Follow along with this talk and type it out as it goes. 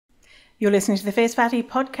You're listening to the Fierce Fatty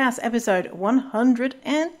podcast, episode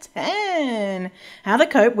 110. How to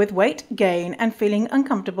cope with weight gain and feeling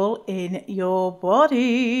uncomfortable in your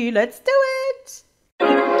body. Let's do it.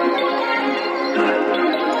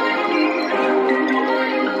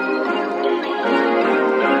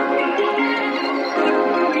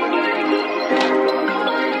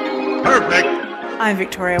 Perfect. I'm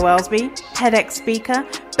Victoria Welsby, TEDx speaker,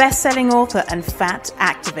 best-selling author, and fat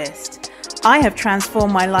activist. I have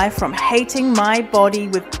transformed my life from hating my body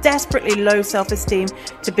with desperately low self-esteem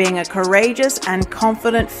to being a courageous and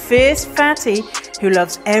confident, fierce fatty who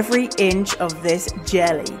loves every inch of this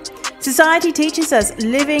jelly. Society teaches us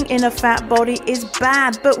living in a fat body is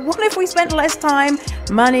bad, but what if we spent less time,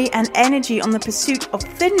 money, and energy on the pursuit of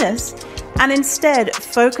thinness and instead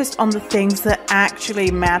focused on the things that actually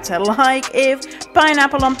matter, like if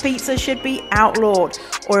pineapple on pizza should be outlawed,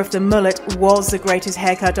 or if the mullet was the greatest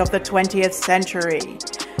haircut of the 20th century.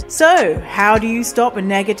 So, how do you stop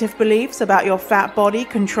negative beliefs about your fat body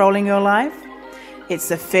controlling your life? It's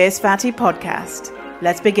the Fierce Fatty podcast.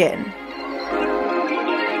 Let's begin.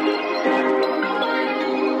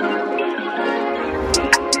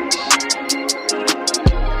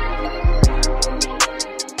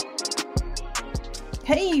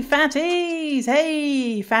 Hey fatties,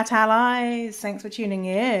 hey fat allies, thanks for tuning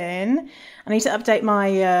in. I need to update my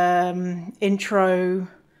intro,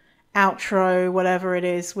 outro, whatever it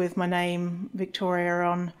is with my name, Victoria,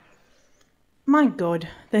 on. My God,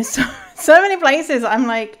 there's so many places I'm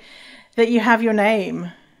like, that you have your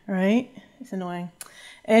name, right? It's annoying.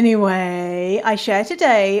 Anyway, I shared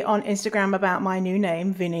today on Instagram about my new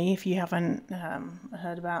name, Vinny, if you haven't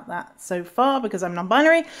heard about that so far, because I'm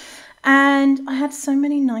non-binary. And I had so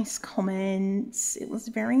many nice comments. It was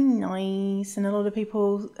very nice. And a lot of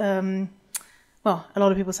people,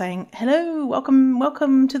 saying, hello,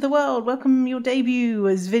 welcome to the world. Welcome your debut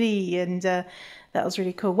as Vinny. And that was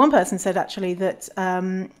really cool. One person said actually that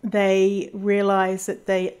they realized that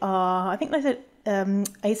they are, I think they said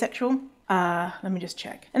asexual. Let me just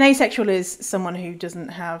check. An asexual is someone who doesn't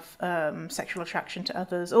have sexual attraction to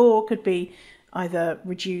others, or could be either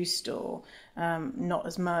reduced or not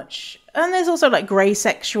as much. And there's also like grey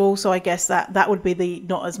sexual, so I guess that would be the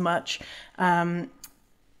not as much. And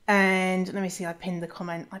let me see, I pinned the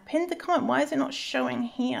comment. Why is it not showing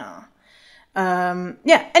here?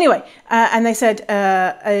 Anyway, and they said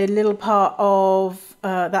a little part of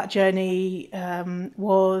that journey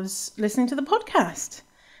was listening to the podcast,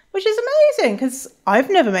 which is amazing because I've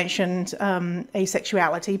never mentioned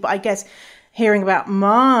asexuality, but I guess hearing about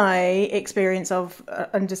my experience of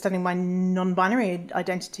understanding my non-binary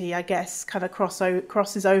identity, I guess, kind of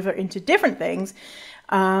crosses over into different things.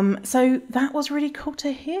 So that was really cool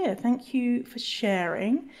to hear. Thank you for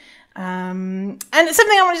sharing. And it's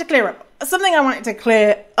something I wanted to clear up.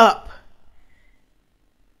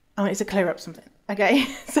 I wanted to clear up something. Okay,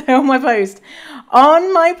 so on my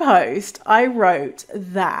post, I wrote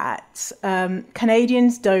that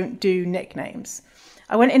Canadians don't do nicknames.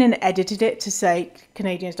 I went in and edited it to say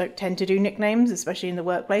Canadians don't tend to do nicknames, especially in the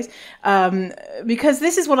workplace, because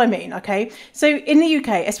this is what I mean, okay? So in the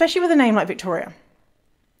UK, especially with a name like Victoria,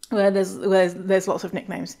 where there's lots of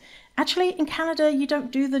nicknames. Actually, in Canada, you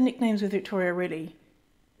don't do the nicknames with Victoria, really.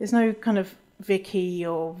 There's no kind of Vicky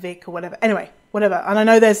or Vic or whatever. Anyway, whatever. And I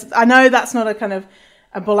know that's not a kind of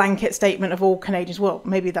a blanket statement of all Canadians. Well,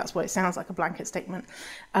 maybe that's what it sounds like, a blanket statement.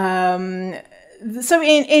 So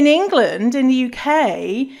in England, in the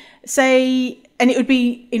UK, say, and it would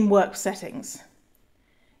be in work settings,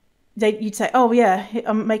 you'd say, oh yeah,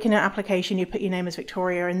 I'm making an application, you put your name as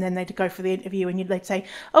Victoria, and then they'd go for the interview and they'd say,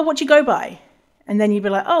 oh, what do you go by? And then you'd be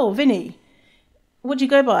like, oh, Vinny. What do you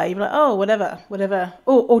go by? You'd be like, oh, whatever.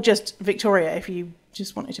 Or just Victoria if you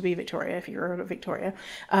just wanted to be Victoria, if you're a Victoria.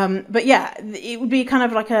 But yeah, it would be kind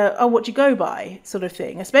of like what do you go by sort of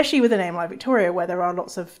thing, especially with a name like Victoria, where there are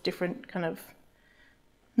lots of different kind of,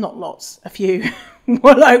 not lots, a few,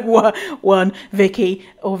 more like one, Vicky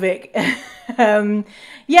or Vic. And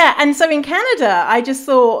so in Canada, I just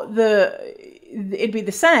thought it'd be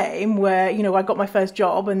the same where, I got my first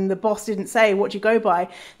job and the boss didn't say, what do you go by?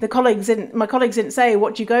 My colleagues didn't say,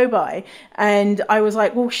 what do you go by? And I was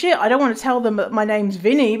like, well, shit, I don't want to tell them that my name's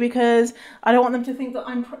Vinny because I don't want them to think that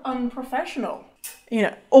I'm unprofessional.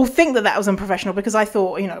 Or think that was unprofessional because I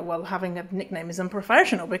thought, having a nickname is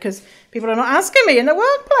unprofessional because people are not asking me in the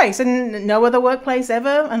workplace and no other workplace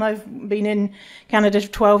ever. And I've been in Canada for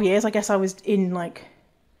 12 years. I guess I was in like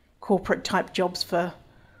corporate type jobs for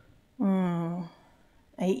 8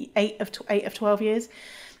 of 12 years.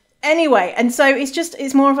 Anyway, and so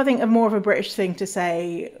it's more of, I think, more of a British thing to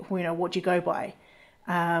say, what do you go by?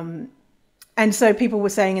 And so people were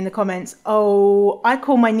saying in the comments, oh, I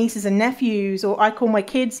call my nieces and nephews, or I call my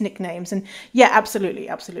kids nicknames. And yeah, absolutely,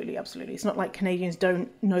 absolutely, absolutely. It's not like Canadians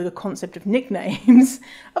don't know the concept of nicknames.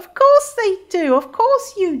 Of course they do. Of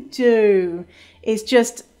course you do. It's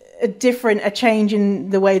just a change in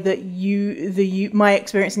the way that my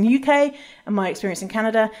experience in the UK and my experience in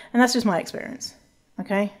Canada. And that's just my experience.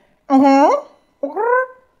 Okay?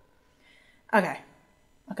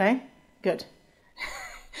 Okay, good.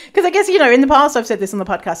 Because I guess, in the past I've said this on the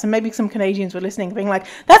podcast, and maybe some Canadians were listening being like,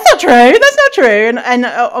 that's not true. And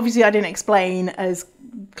obviously I didn't explain as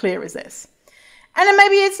clear as this. And then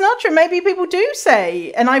maybe it's not true. Maybe people do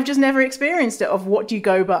say, and I've just never experienced it, of what do you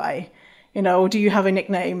go by? Or do you have a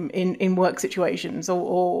nickname in work situations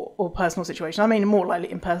or personal situations? I mean, it's more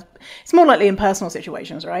likely in personal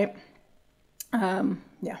situations, right?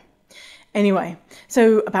 Yeah. Anyway,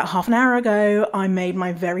 so about half an hour ago, I made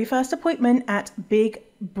my very first appointment at Big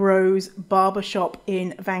Bros Barbershop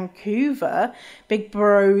in Vancouver. Big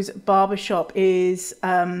Bros Barbershop is,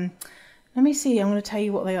 let me see, I'm going to tell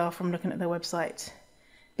you what they are from looking at their website.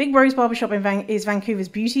 Big Bros Barbershop is Vancouver's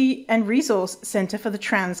beauty and resource centre for the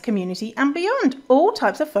trans community and beyond. All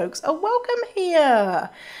types of folks are welcome here.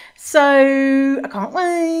 So I can't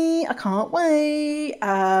wait.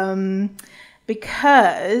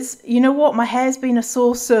 Because you know what, my hair's been a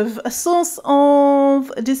source of dysphoria,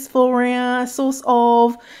 a source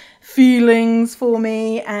of feelings for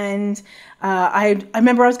me, and I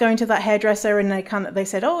remember I was going to that hairdresser, and they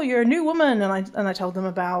said, "Oh, you're a new woman," and I told them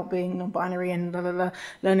about being non-binary and blah, blah, blah,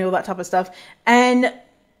 learning all that type of stuff, and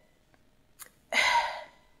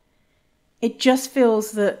it just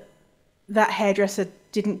feels that hairdresser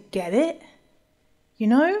didn't get it,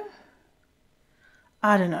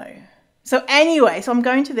 I don't know. So anyway, so I'm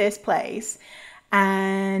going to this place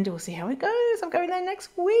and we'll see how it goes. I'm going there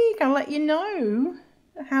next week. I'll let you know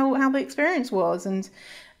how the experience was. And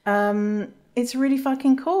it's really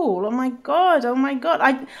fucking cool. Oh my God.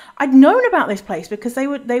 I'd known about this place because they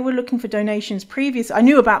were looking for donations previously. I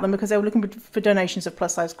knew about them because they were looking for donations of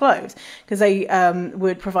plus size clothes because they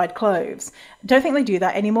would provide clothes. I don't think they do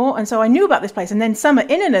that anymore. And so I knew about this place. And then Summer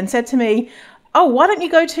Innanen said to me, oh, why don't you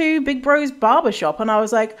go to Big Bros Barbershop? And I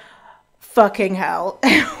was like, fucking hell.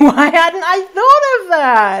 Why hadn't I thought of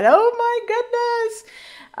that? Oh my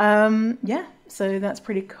goodness. Yeah, so that's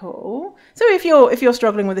pretty cool. So if you're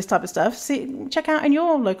struggling with this type of stuff, check out in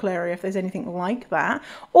your local area if there's anything like that.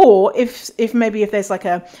 Or if there's like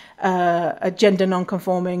a gender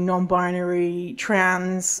non-conforming, non-binary,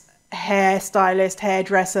 trans hairstylist,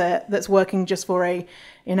 hairdresser that's working just for an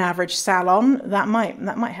average salon, that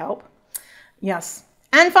might help. Yes.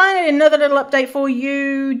 And finally, another little update for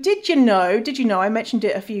you. Did you know, I mentioned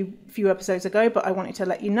it a few episodes ago, but I wanted to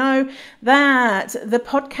let you know that the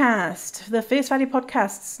podcast, the Fierce Value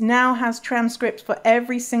Podcasts, now has transcripts for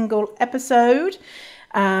every single episode.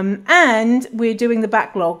 And we're doing the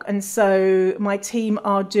backlog. And so my team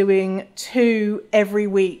are doing 2 every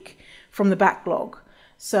week from the backlog.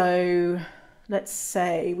 So let's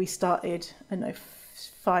say we started,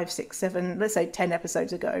 5, 6, 7, let's say 10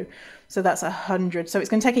 episodes ago. So that's 100. So it's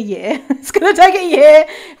going to take a year. It's going to take a year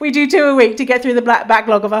if we do 2 a week to get through the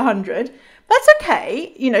backlog of 100. That's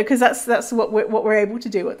okay, because that's what we're able to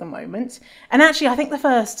do at the moment. And actually, I think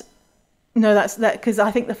because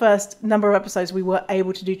I think the first number of episodes we were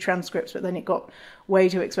able to do transcripts, but then it got way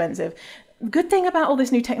too expensive. Good thing about all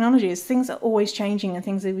this new technology is things are always changing and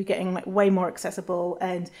things are getting way more accessible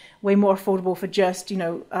and way more affordable for just,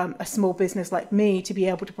 a small business like me to be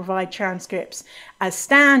able to provide transcripts as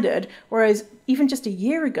standard. Whereas even just a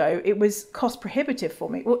year ago, it was cost prohibitive for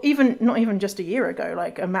me. Well, not even just a year ago,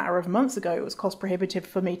 like a matter of months ago, it was cost prohibitive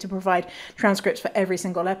for me to provide transcripts for every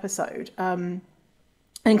single episode. And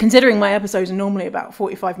considering my episodes are normally about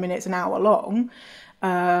 45 minutes, an hour long,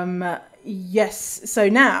 yes. So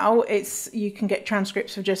now you can get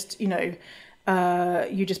transcripts for just, you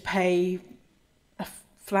just pay a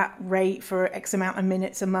flat rate for X amount of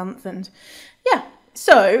minutes a month. And yeah,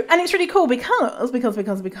 so, and it's really cool because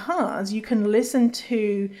you can listen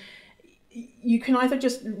to, you can either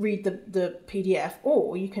just read the PDF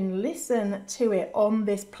or you can listen to it on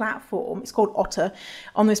this platform. It's called Otter,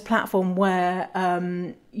 on this platform where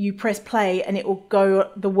you press play and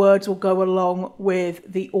the words will go along with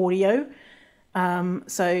the audio.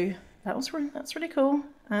 So that's really cool.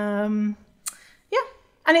 Yeah, and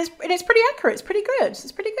it's pretty accurate. It's pretty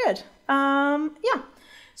good. Yeah.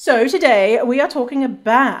 So today we're talking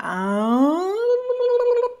about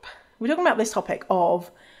this topic of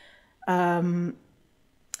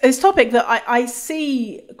It's a topic that I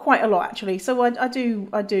see quite a lot, actually. So I do,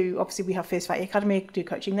 obviously we have Fierce Fatty Academy, I do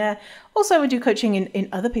coaching there. Also, I do coaching in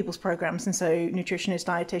other people's programs. And so nutritionists,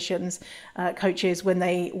 dietitians, coaches, when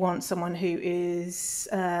they want someone who is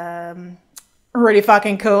really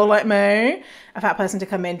fucking cool like me, a fat person, to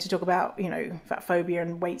come in to talk about, fat phobia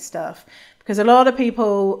and weight stuff. Because a lot of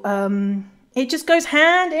people, it just goes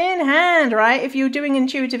hand in hand, right? If you're doing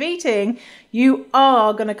intuitive eating, you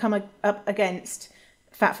are going to come up against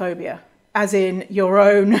fat phobia, as in your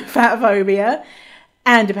own fat phobia,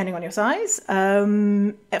 and depending on your size,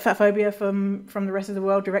 fat phobia from the rest of the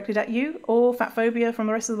world directed at you, or fat phobia from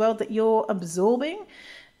the rest of the world that you're absorbing.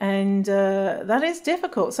 And that is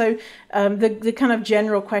difficult. So the kind of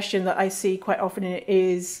general question that I see quite often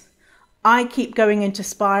is, I keep going into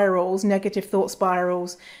spirals, negative thought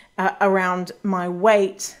spirals around my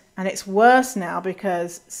weight. And it's worse now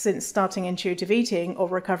because since starting intuitive eating or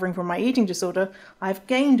recovering from my eating disorder, I've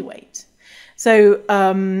gained weight. So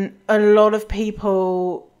a lot of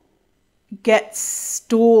people get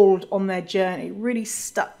stalled on their journey, really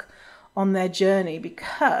stuck on their journey,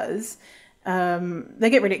 because they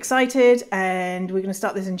get really excited and we're going to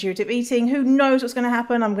start this intuitive eating. Who knows what's going to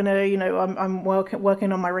happen? I'm going to, I'm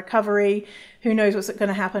working on my recovery. Who knows what's going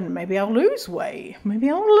to happen? Maybe I'll lose weight.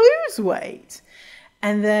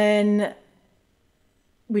 And then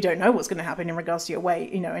we don't know what's going to happen in regards to your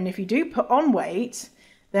weight, and if you do put on weight,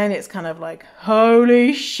 then it's kind of like,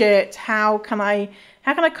 holy shit, how can I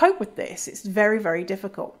cope with this? It's very, very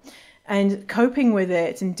difficult. And coping with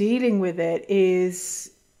it and dealing with it is,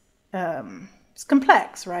 it's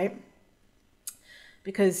complex, right?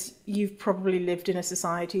 Because you've probably lived in a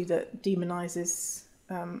society that demonizes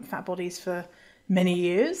fat bodies for many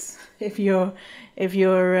years. If you're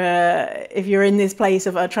in this place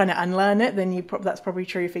of trying to unlearn it, then that's probably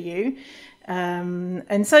true for you.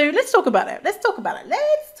 And so let's talk about it.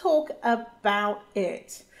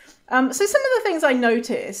 So some of the things I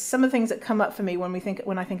notice, some of the things that come up for me when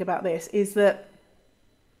I think about this, is that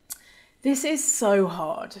this is so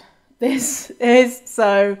hard. This is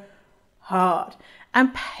so hard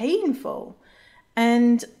and painful.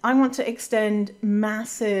 And I want to extend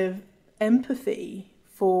massive empathy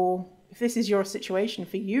for, if this is your situation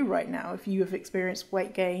for you right now, if you have experienced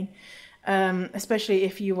weight gain, especially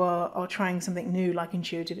if you are trying something new like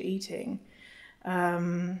intuitive eating,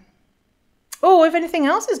 or if anything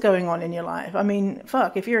else is going on in your life. I mean,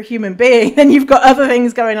 fuck, if you're a human being, then you've got other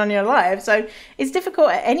things going on in your life. So it's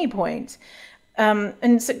difficult at any point.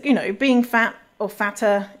 And so, being fat or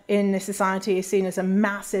fatter in this society is seen as a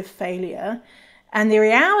massive failure. And the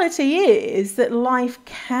reality is that life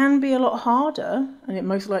can be a lot harder, and it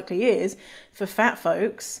most likely is, for fat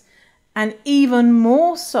folks, and even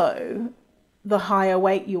more so the higher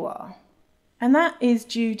weight you are. And that is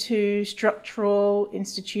due to structural,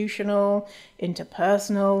 institutional,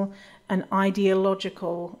 interpersonal, and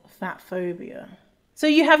ideological fat phobia. So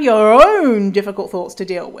you have your own difficult thoughts to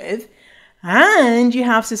deal with, and you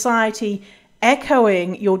have society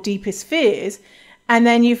echoing your deepest fears. And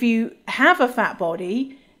then if you have a fat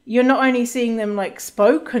body, you're not only seeing them like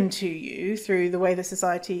spoken to you through the way the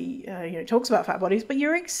society talks about fat bodies, but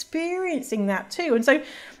you're experiencing that too. And so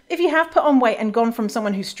if you have put on weight and gone from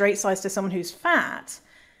someone who's straight sized to someone who's fat,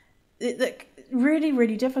 really,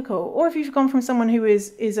 really difficult. Or if you've gone from someone who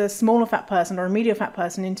is a smaller fat person or a medium fat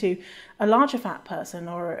person into a larger fat person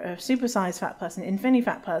or a supersized fat person, infinity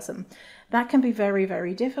fat person, that can be very,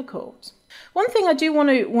 very difficult. One thing I do want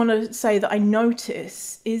to say that I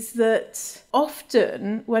notice is that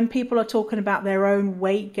often when people are talking about their own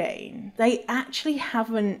weight gain, they actually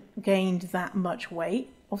haven't gained that much weight.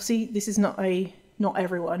 Obviously, this is not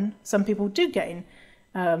everyone. Some people do gain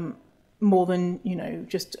more than,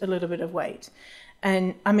 just a little bit of weight.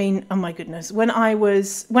 And I mean, oh my goodness, when I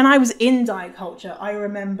was in diet culture, I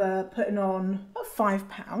remember putting on about 5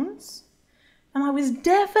 pounds, and I was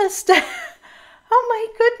devastated. Oh my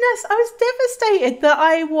goodness, I was devastated that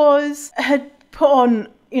I had put on,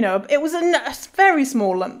 it was a very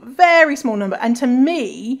small number. And to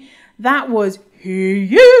me, that was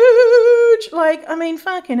huge. Like, I mean,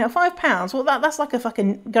 fucking hell, 5 pounds. Well, that's like a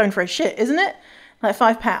fucking going for a shit, isn't it? Like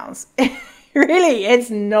 5 pounds. Really, it's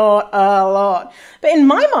not a lot. But in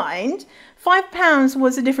my mind, 5 pounds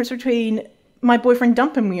was the difference between my boyfriend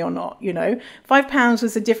dumping me or not, 5 pounds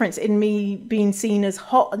was the difference in me being seen as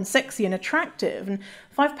hot and sexy and attractive. And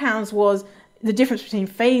 5 pounds was the difference between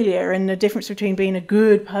failure and the difference between being a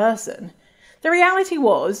good person. The reality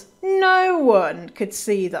was no one could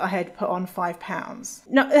see that I had put on 5 pounds.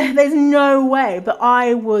 No, there's no way, but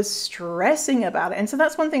I was stressing about it. And so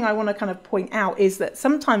that's one thing I want to kind of point out, is that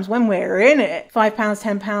sometimes when we're in it, 5 pounds,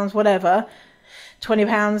 10 pounds, whatever, 20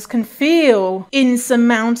 pounds can feel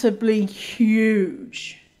insurmountably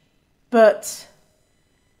huge, but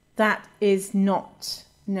that is not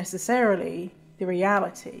necessarily the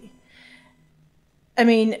reality. I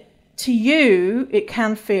mean, to you, it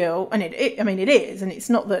can feel, and it is, and it's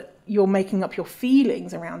not that you're making up your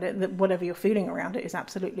feelings around it, that whatever you're feeling around it is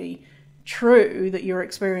absolutely true, that you're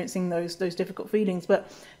experiencing those difficult feelings,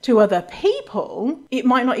 but to other people, it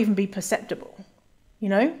might not even be perceptible, you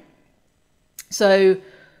know? So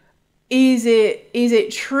is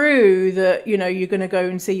it true that, you know, you're going to go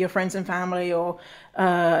and see your friends and family, or,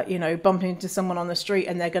 you know, bump into someone on the street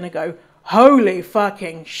and they're going to go, holy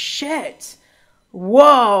fucking shit,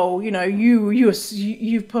 whoa, you know,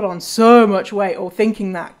 you've put on so much weight, or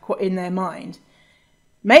thinking that in their mind?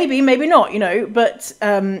 Maybe not, you know, but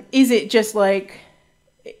is it just like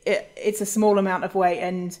it's a small amount of weight,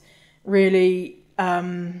 and really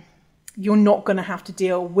you're not going to have to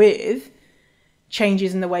deal with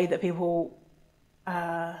changes in the way that people,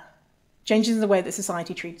 changes in the way that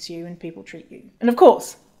society treats you and people treat you? And of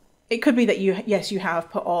course, it could be that you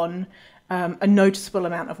have put on a noticeable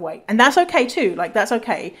amount of weight, and that's okay too. Like, that's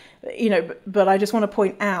okay, you know. But I just want to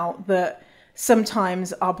point out that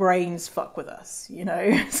sometimes our brains fuck with us, you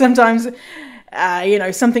know. Sometimes, you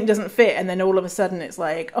know, something doesn't fit, and then all of a sudden it's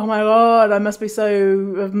like, oh my God, I must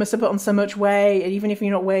have put on so much weight. And even if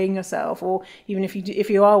you're not weighing yourself, or even if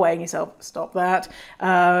you are weighing yourself, stop that.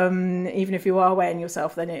 Even if you are weighing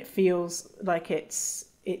yourself, then it feels like it's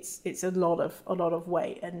a lot of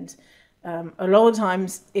weight, and a lot of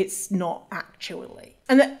times it's not actually.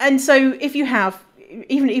 And so if you have,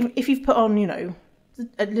 even if you've put on, you know,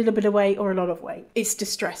 a little bit of weight or a lot of weight, it's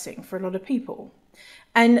distressing for a lot of people.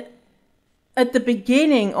 And at the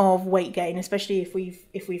beginning of weight gain, especially if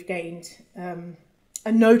we've gained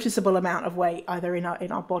a noticeable amount of weight, either in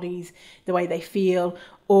our bodies, the way they feel,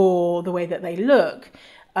 or the way that they look,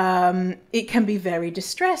 it can be very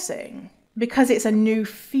distressing, because it's a new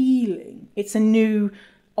feeling, it's a new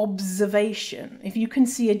observation. If you can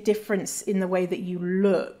see a difference in the way that you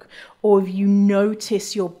look, or if you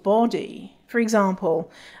notice your body. For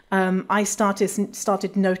example, I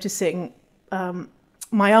started noticing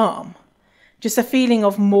my arm, just a feeling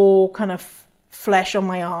of more kind of flesh on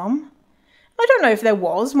my arm. I don't know if there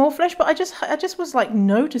was more flesh, but I just was like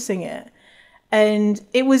noticing it, and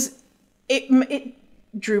it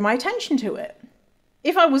drew my attention to it.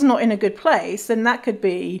 If I was not in a good place, then that could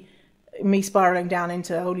be me spiraling down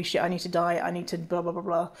into, holy shit, I need to diet, I need to blah blah blah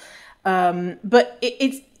blah. But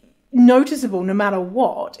it's noticeable no matter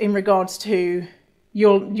what, in regards to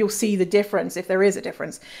you'll see the difference, if there is a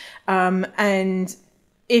difference, and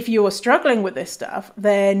if you're struggling with this stuff,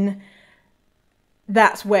 then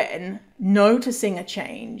that's when noticing a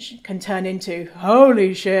change can turn into,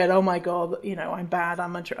 holy shit, oh my God, you know, I'm bad,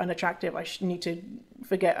 I'm unattractive, I need to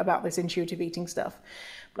forget about this intuitive eating stuff,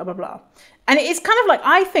 blah blah blah. And it's kind of like,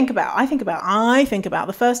 I think about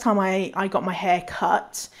the first time I got my hair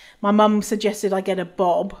cut. My mum suggested I get a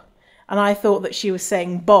bob, and I thought that she was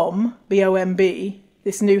saying bomb, B-O-M-B,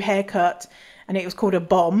 this new haircut, and it was called a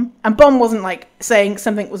bomb. And bomb wasn't like saying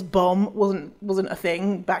something was bomb, wasn't a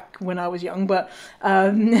thing back when I was young, but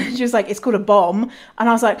she was like, it's called a bomb. And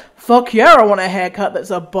I was like, fuck yeah, I want a haircut that's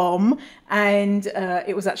a bomb. And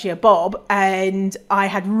it was actually a bob, and I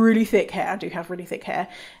had really thick hair. I do have really thick hair,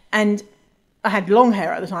 and I had long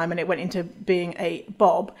hair at the time, and it went into being a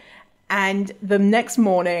bob. And the next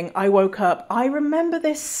morning I woke up, I remember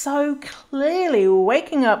this so clearly,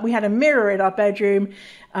 waking up, we had a mirror in our bedroom,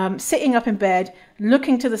 sitting up in bed,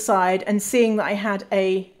 looking to the side and seeing that I had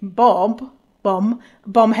a bomb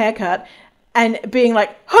haircut, and being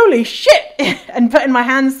like, holy shit, and putting my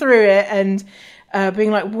hands through it, and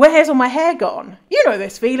being like, where's all my hair gone? You know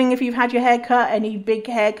this feeling if you've had your hair cut, any big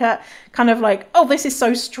haircut, kind of like, oh, this is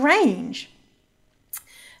so strange.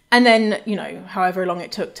 And then, you know, however long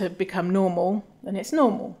it took to become normal, then it's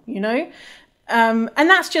normal, you know? And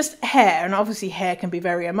that's just hair. And obviously hair can be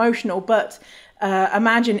very emotional, but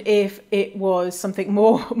imagine if it was something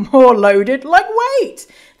more loaded, like weight.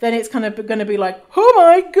 Then it's kind of going to be like, oh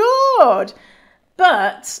my God.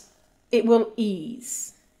 But it will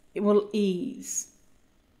ease. It will ease.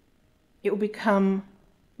 It will become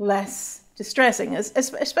less distressing,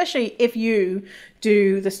 especially if you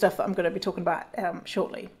do the stuff that I'm going to be talking about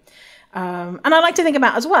shortly. And I like to think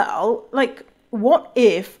about as well, like, what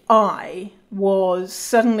if I was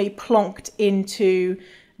suddenly plonked into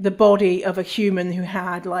the body of a human who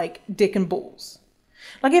had like dick and balls?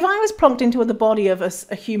 Like, if I was plonked into the body of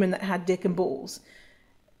a human that had dick and balls,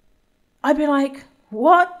 I'd be like,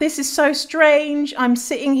 what? This is so strange. I'm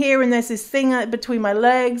sitting here and there's this thing between my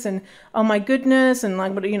legs and oh my goodness. And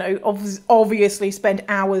like, you know, obviously spent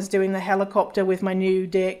hours doing the helicopter with my new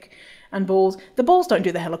dick and balls. The balls don't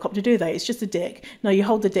do the helicopter, do they? It's just a dick. No, you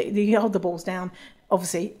hold the balls down.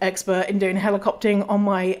 Obviously expert in doing helicoptering on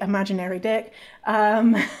my imaginary dick.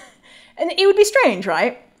 And it would be strange,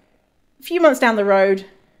 right? A few months down the road,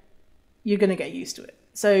 you're going to get used to it.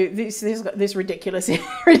 So this ridiculous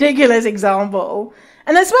example.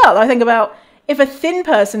 And as well, I think about if a thin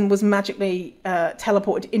person was magically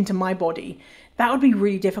teleported into my body, that would be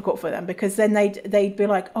really difficult for them, because then they'd be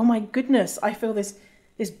like, oh my goodness, I feel this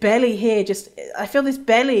belly here. I feel this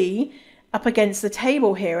belly up against the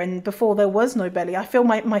table here, and before there was no belly. I feel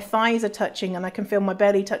my thighs are touching, and I can feel my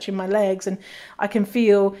belly touching my legs, and I can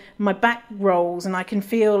feel my back rolls, and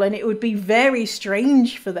and it would be very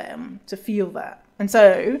strange for them to feel that. And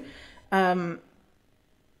so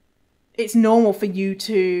it's normal for you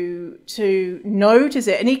to notice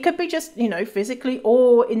it, and it could be just, you know, physically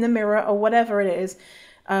or in the mirror or whatever it is.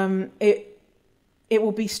 It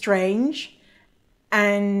will be strange,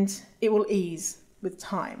 and it will ease with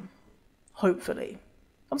time. Hopefully.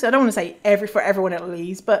 Obviously, I don't want to say for everyone it'll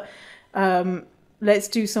ease, but let's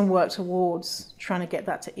do some work towards trying to get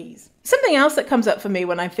that to ease. Something else that comes up for me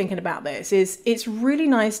when I'm thinking about this is it's really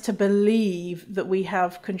nice to believe that we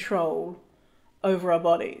have control over our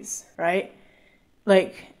bodies, right?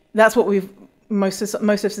 Like, that's what most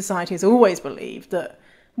of society has always believed, that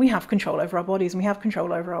we have control over our bodies and we have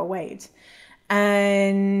control over our weight.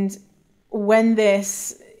 And when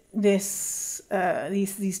these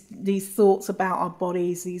thoughts about our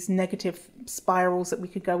bodies, these negative spirals that we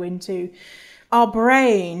could go into, our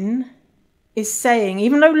brain is saying,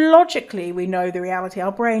 even though logically we know the reality,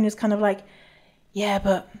 our brain is kind of like, yeah,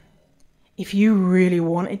 but if you really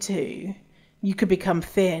wanted to, you could become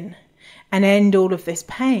thin and end all of this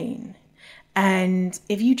pain. And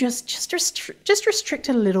if you just restrict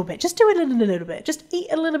a little bit, just do it a little bit, just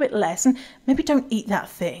eat a little bit less, and maybe don't eat that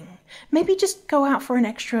thing. Maybe just go out for an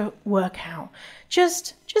extra workout.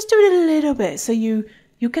 Just do it a little bit, so you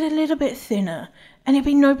get a little bit thinner, and it'll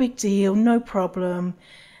be no big deal, no problem.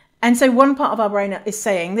 And so one part of our brain is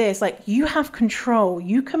saying this, like, you have control.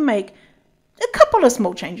 You can make a couple of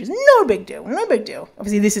small changes. No big deal, no big deal.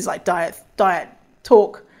 Obviously, this is like diet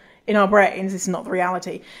talk in our brains. This is not the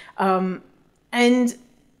reality. And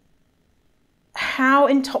how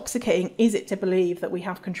intoxicating is it to believe that we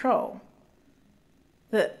have control?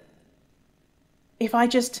 That if I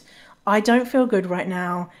don't feel good right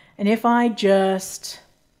now, and if I just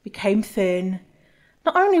became thin,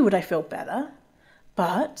 not only would I feel better,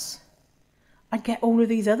 but I'd get all of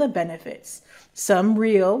these other benefits. Some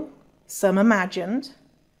real, some imagined.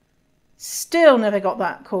 Still never got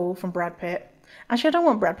that call from Brad Pitt. Actually, I don't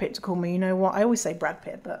want Brad Pitt to call me. You know what? I always say Brad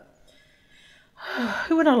Pitt, but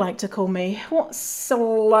who would I like to call me? What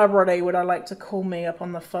celebrity would I like to call me up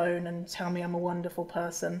on the phone and tell me I'm a wonderful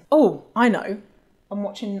person? Oh, I know. I'm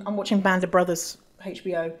watching Band of Brothers,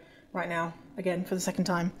 HBO, right now, again for the second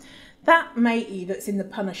time. That matey that's in The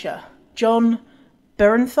Punisher, Jon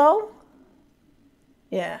Bernthal?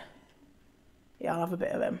 Yeah, I'll have a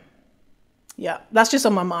bit of him. Yeah, that's just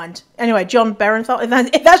on my mind. Anyway, Jon Bernthal,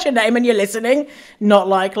 if that's your name and you're listening, not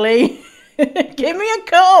likely. Give me a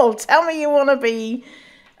call. Tell me you want to be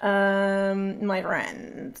my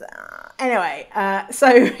friend. Anyway,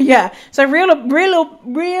 so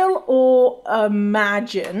real or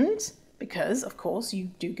imagined, because of course you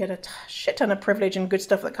do get a shit ton of privilege and good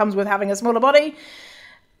stuff that comes with having a smaller body.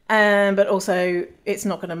 But also it's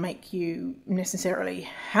not going to make you necessarily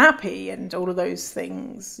happy and all of those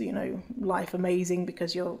things, you know, life amazing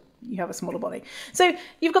because you have a smaller body. So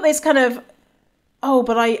you've got this kind of, oh,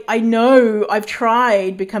 but I know I've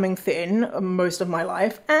tried becoming thin most of my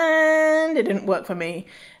life and it didn't work for me.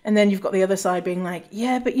 And then you've got the other side being like,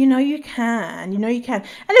 yeah, but you can. And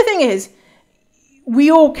the thing is,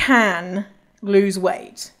 we all can lose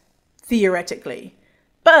weight, theoretically,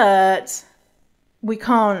 but we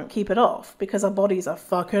can't keep it off because our bodies are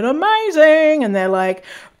fucking amazing. And they're like,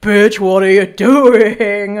 bitch, what are you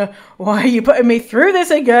doing? Why are you putting me through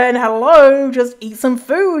this again? Hello, just eat some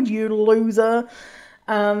food, you loser.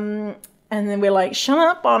 And then we're like, shut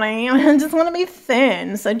up, Bonnie. I just want to be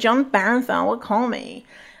thin. So Jon Bernthal will call me.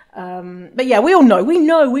 But yeah, we all know. We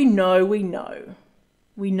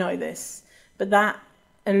know this. But that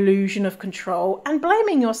illusion of control and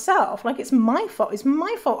blaming yourself, like it's my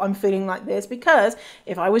fault I'm feeling like this, because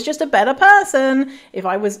if I was just a better person, if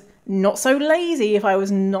I was not so lazy, if I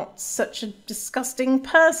was not such a disgusting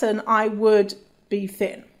person, I would be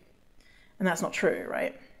thin. And that's not true,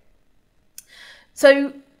 right?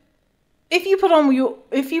 So if you put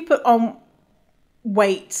on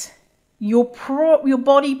weight, your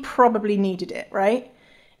body probably needed it, right?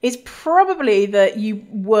 It's probably that you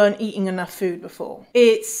weren't eating enough food before.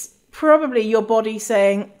 It's probably your body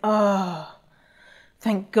saying, oh,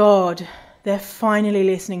 thank God, they're finally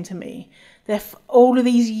listening to me. All of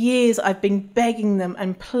these years I've been begging them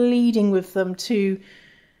and pleading with them to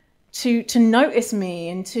notice me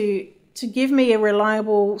and to give me a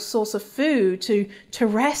reliable source of food, to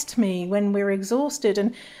rest me when we're exhausted.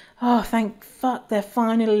 And oh, thank fuck, they're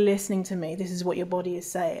finally listening to me. This is what your body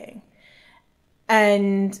is saying.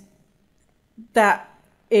 And that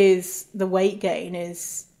is the weight gain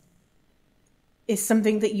is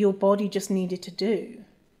something that your body just needed to do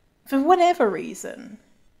for whatever reason.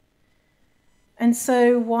 And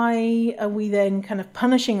so why are we then kind of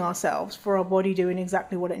punishing ourselves for our body doing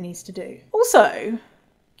exactly what it needs to do? Also,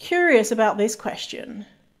 curious about this question.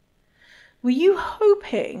 Were you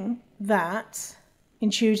hoping that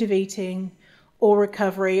intuitive eating or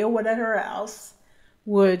recovery or whatever else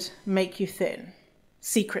would make you thin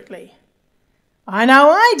secretly? I know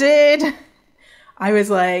I did. I was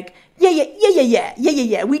like,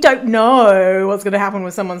 yeah. We don't know what's going to happen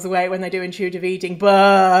with someone's weight when they do intuitive eating,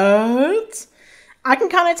 but I can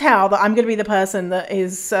kind of tell that I'm going to be the person that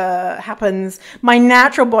happens. My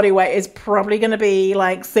natural body weight is probably going to be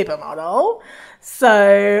like supermodel.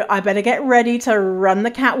 So I better get ready to run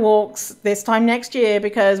the catwalks this time next year,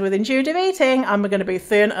 because with intuitive eating, I'm going to be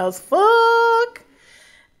thin as fuck.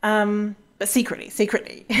 But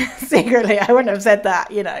secretly, I wouldn't have said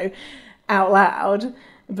that, out loud.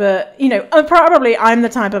 But, I'm the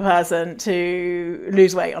type of person to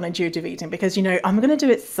lose weight on intuitive eating because, I'm going to do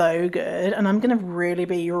it so good and I'm going to really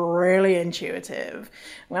be really intuitive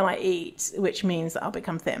when I eat, which means that I'll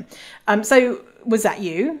become thin. So was that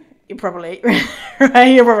you? You're probably, right?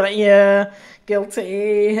 You're probably, yeah,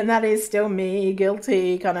 guilty. And that is still me,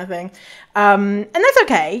 guilty kind of thing. And that's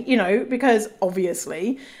okay, because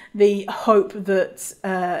obviously the hope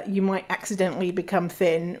that you might accidentally become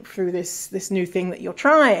thin through this new thing that you're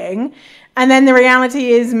trying. And then the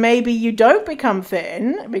reality is maybe you don't become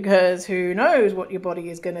thin because who knows what your body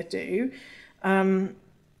is going to do.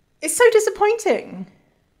 It's so disappointing.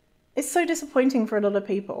 It's so disappointing for a lot of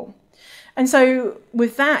people. And so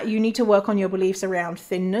with that, you need to work on your beliefs around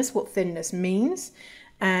thinness, what thinness means,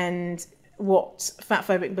 and what fat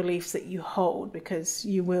phobic beliefs that you hold, because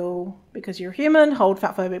you're human, hold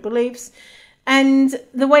fat phobic beliefs. And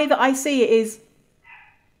the way that I see it is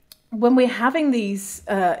when we're having these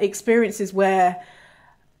experiences where,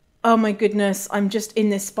 oh my goodness, I'm just in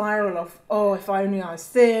this spiral of, oh, if only I was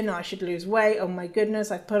thin, I should lose weight. Oh my goodness,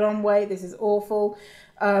 I've put on weight. This is awful.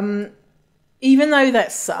 Even though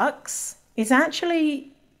that sucks, it's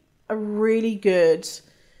actually a really good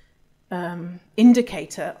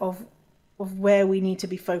indicator of where we need to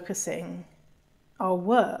be focusing our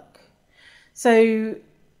work. So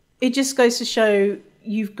it just goes to show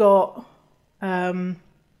you've got,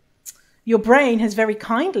 your brain has very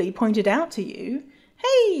kindly pointed out to you,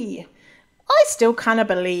 hey, I still kind of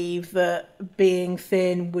believe that being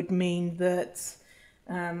thin would mean that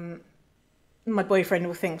my boyfriend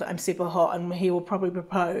will think that I'm super hot and he will probably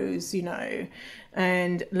propose, and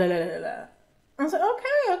la la la la. I was like,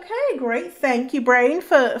 okay, great. Thank you, brain,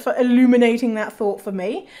 for illuminating that thought for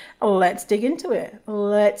me. Let's dig into it.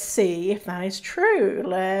 Let's see if that is true.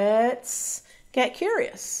 Let's get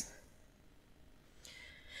curious.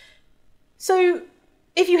 So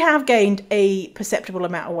if you have gained a perceptible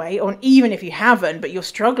amount of weight, or even if you haven't, but you're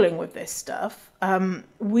struggling with this stuff,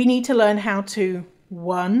 we need to learn how to,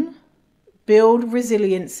 1, build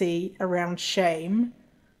resiliency around shame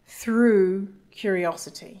through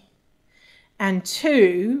curiosity. And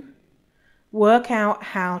 2, work out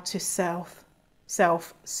how to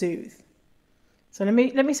self-soothe. So let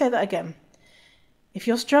me say that again. If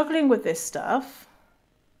you're struggling with this stuff,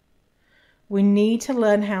 we need to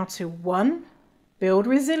learn how to, 1, build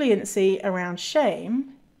resiliency around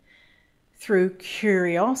shame through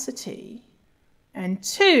curiosity, and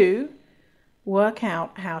 2, work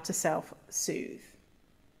out how to self-soothe.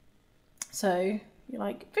 So you're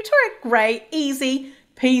like, Victoria, great, easy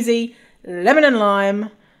peasy, lemon and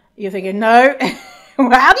lime. You're thinking, no.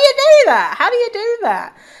 Well, how do you do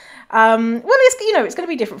that? Well, it's going to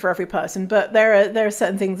be different for every person, but there are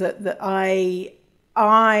certain things that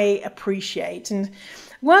I appreciate, and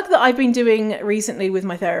work that I've been doing recently with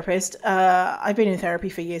my therapist. I've been in therapy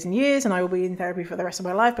for years and years, and I will be in therapy for the rest of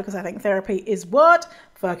my life because I think therapy is what?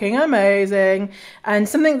 Fucking amazing. And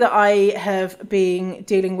something that I have been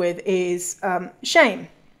dealing with is shame.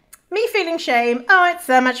 Me feeling shame. Oh, it's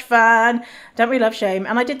so much fun. Don't we love shame?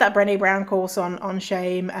 And I did that Brené Brown course on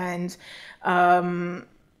shame and,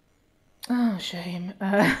 shame.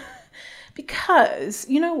 Because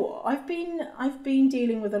you know what? I've been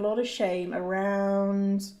dealing with a lot of shame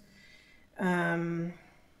around, that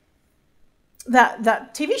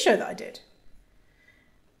TV show that I did.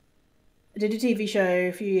 I did a TV show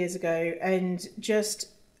a few years ago and just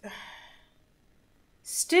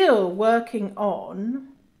still working on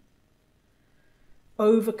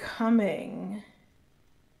overcoming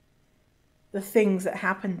the things that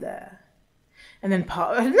happened there. And then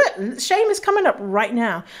shame is coming up right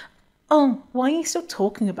now. Oh, why are you still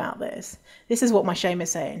talking about this? This is what my shame is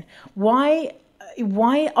saying. Why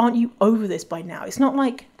aren't you over this by now? It's not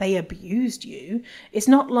like they abused you. It's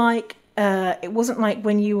not like it wasn't like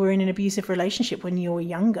when you were in an abusive relationship when you were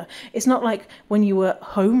younger. It's not like when you were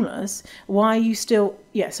homeless. Why are you still...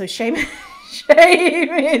 Yeah, so shame is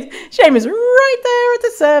right there at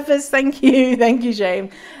the surface. Thank you, shame.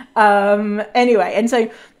 Anyway, and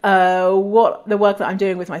so what the work that I'm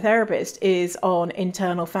doing with my therapist is on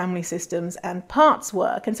internal family systems and parts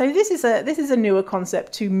work. And so this is a newer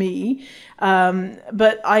concept to me,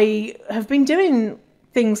 but I have been doing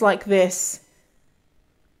things like this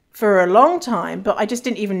for a long time, but I just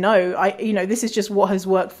didn't even know. This is just what has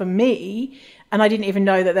worked for me, and I didn't even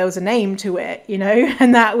know that there was a name to it,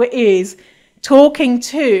 and that is talking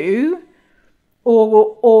to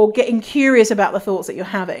or getting curious about the thoughts that you're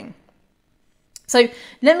having. So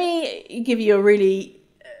let me give you a really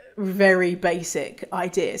very basic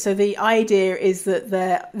idea. So the idea is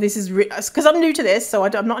that this is because I'm new to this, so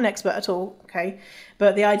I'm not an expert at all, okay?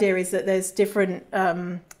 But the idea is that there's different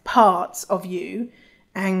parts of you,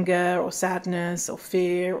 anger or sadness or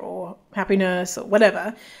fear or happiness or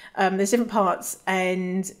whatever. There's different parts,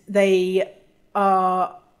 and they're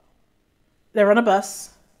on a bus.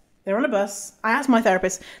 They're on a bus. I asked my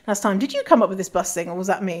therapist last time, did you come up with this bus thing or was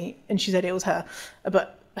that me? And she said it was her,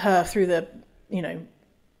 but her through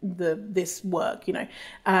this work,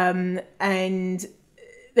 and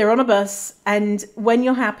they're on a bus, and when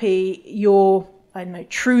you're happy, your,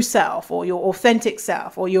 true self or your authentic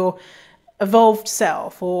self or your evolved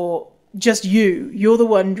self or just you're the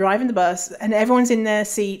one driving the bus, and everyone's in their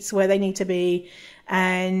seats where they need to be.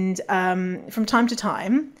 And from time to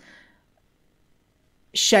time,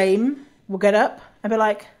 shame will get up and be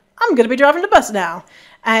like, I'm going to be driving the bus now.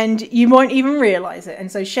 And you won't even realize it.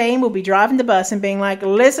 And so shame will be driving the bus and being like,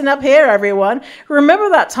 listen up here, everyone. Remember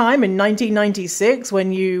that time in 1996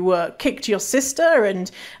 when you kicked your sister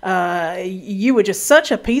and you were just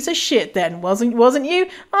such a piece of shit then, wasn't you?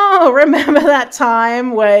 Oh, remember that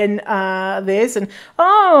time when this, and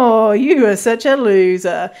oh, you were such a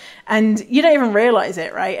loser. And you don't even realize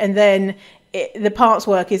it, right? And then the parts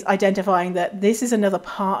work is identifying that this is another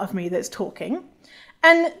part of me that's talking.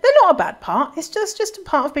 And they're not a bad part. It's just a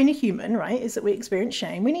part of being a human, right? Is that we experience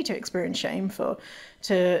shame. We need to experience shame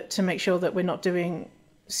to make sure that we're not doing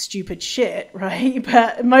stupid shit, right?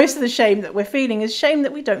 But most of the shame that we're feeling is shame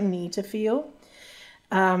that we don't need to feel.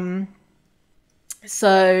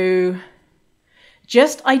 So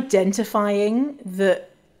just identifying that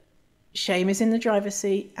shame is in the driver's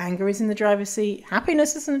seat, anger is in the driver's seat,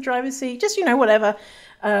 happiness is in the driver's seat, just, whatever.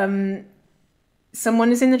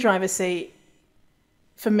 Someone is in the driver's seat.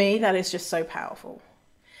 For me, that is just so powerful.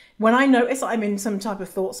 When I notice I'm in some type of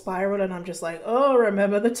thought spiral and I'm just like, oh,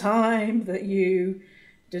 remember the time that you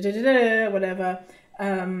whatever.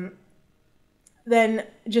 Then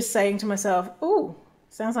just saying to myself, oh,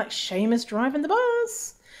 sounds like shame is driving the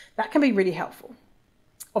bus. That can be really helpful.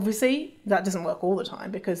 Obviously, that doesn't work all the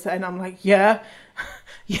time, because then I'm like, yeah,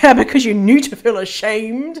 because you need to feel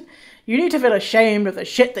ashamed. You need to feel ashamed of the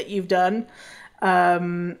shit that you've done.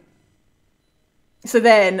 So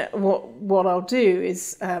then what I'll do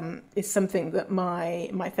is something that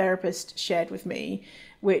my therapist shared with me,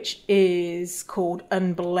 which is called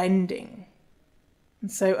unblending.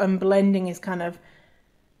 And so unblending is kind of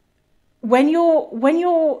when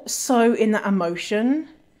you're so in that emotion,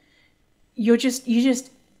 you're just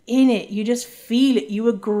in it, you just feel it, you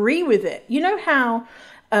agree with it. You know how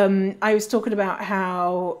I was talking about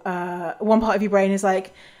how one part of your brain is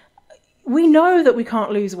like, we know that we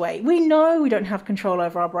can't lose weight. We know we don't have control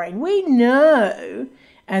over our brain. We know.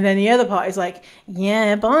 And then the other part is like,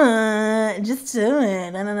 yeah, but just do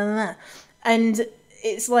it. Nah, nah, nah, nah. And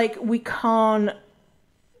it's like we can't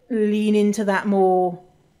lean into that more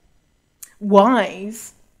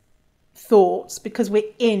wise thoughts because we're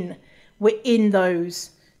in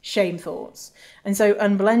those shame thoughts. And so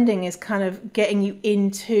unblending is kind of getting you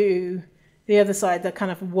into the other side, the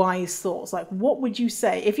kind of wise thoughts. Like, what would you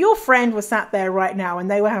say if your friend was sat there right now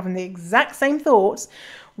and they were having the exact same thoughts?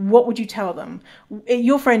 What would you tell them?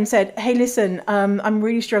 Your friend said, hey, listen, I'm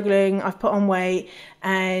really struggling. I've put on weight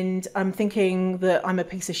and I'm thinking that I'm a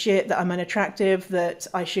piece of shit, that I'm unattractive, that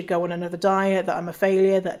I should go on another diet, that I'm a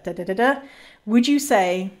failure, that da da da da. Would you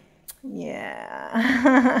say,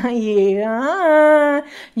 yeah, yeah,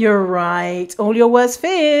 you're right. All your worst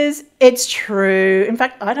fears, it's true. In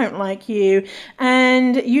fact, I don't like you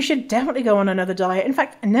and you should definitely go on another diet. In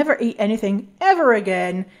fact, never eat anything ever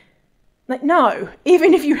again. Like, no,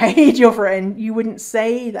 even if you hate your friend, you wouldn't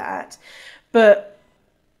say that. But,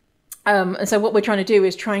 and so what we're trying to do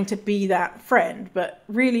is trying to be that friend. But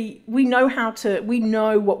really, we know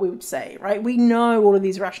what we would say, right? We know all of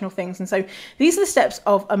these rational things. And so these are the steps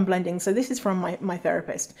of unblending. So this is from my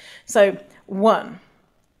therapist. So 1,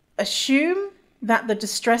 assume that the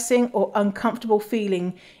distressing or uncomfortable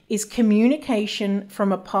feeling is communication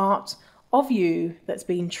from a part of you that's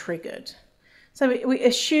been triggered. So we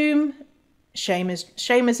assume shame is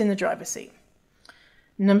in the driver's seat.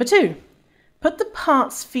 Number 2, put the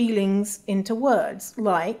part's feelings into words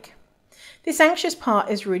like, this anxious part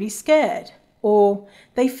is really scared, or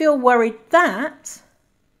they feel worried that.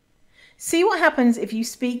 See what happens if you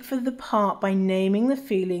speak for the part by naming the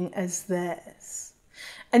feeling as theirs.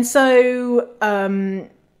 And so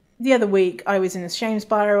the other week I was in a shame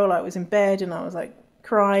spiral. I was in bed and I was like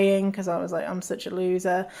crying because I was like, I'm such a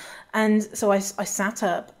loser. And so I sat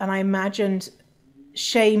up and I imagined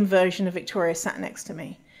shame version of Victoria sat next to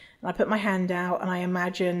me. And I put my hand out and I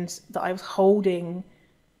imagined that I was holding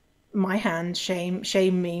my hand, shame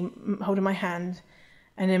me, holding my hand.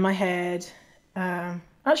 And in my head,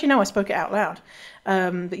 actually, no, I spoke it out loud.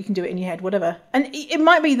 But you can do it in your head, whatever. And it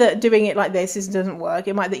might be that doing it like this doesn't work.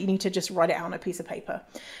 It might be that you need to just write it out on a piece of paper.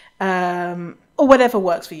 Or whatever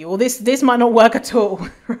works for you. Or this might not work at all,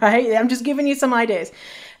 right? I'm just giving you some ideas.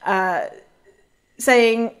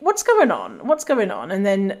 Saying, what's going on? What's going on? And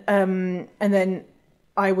then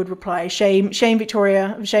I would reply, shame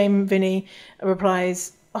Victoria, shame Vinny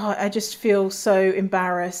replies, oh, I just feel so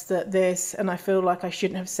embarrassed that this, and I feel like I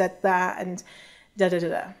shouldn't have said that, and da da da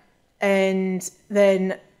da. And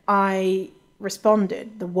then I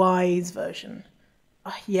responded, the wise version.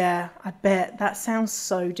 Oh, yeah, I bet that sounds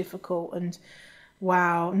so difficult, and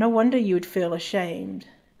wow, no wonder you would feel ashamed.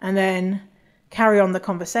 And then carry on the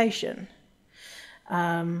conversation.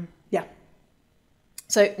 Yeah.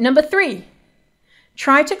 So number 3,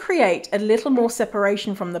 try to create a little more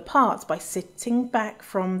separation from the parts by sitting back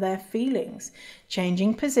from their feelings,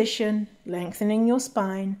 changing position, lengthening your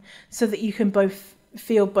spine so that you can both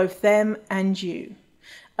feel both them and you.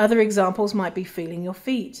 Other examples might be feeling your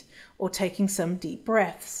feet or taking some deep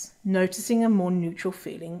breaths, noticing a more neutral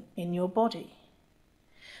feeling in your body.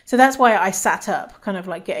 So that's why I sat up, kind of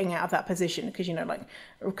like getting out of that position, because, you know, like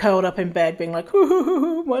curled up in bed being like,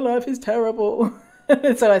 ooh, my life is terrible.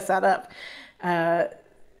 So I sat up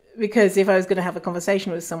because if I was going to have a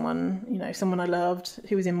conversation with someone, you know, someone I loved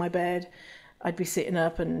who was in my bed, I'd be sitting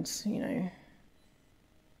up and, you know,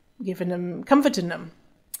 comforting them.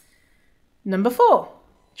 Number 4,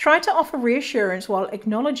 try to offer reassurance while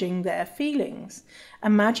acknowledging their feelings.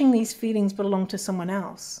 Imagine these feelings belong to someone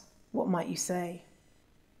else. What might you say?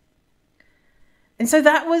 And so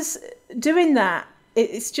that was doing that.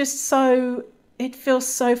 It's just so, it feels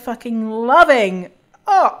so fucking loving.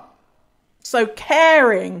 Oh, so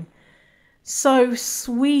caring, so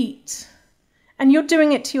sweet. And you're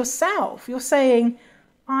doing it to yourself. You're saying,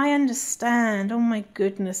 I understand. Oh my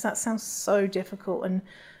goodness, that sounds so difficult. And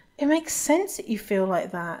it makes sense that you feel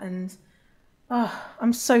like that. And oh,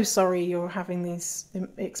 I'm so sorry you're having these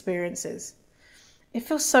experiences. It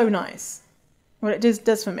feels so nice. Well, it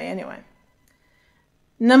does for me anyway.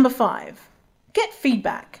 Number 5, get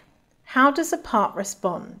feedback. How does a part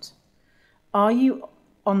respond? Are you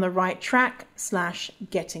on the right track /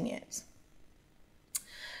 getting it?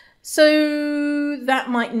 So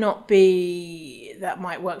that might work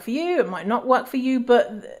for you. It might not work for you,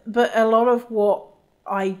 but a lot of what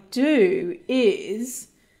I do is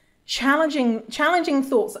challenging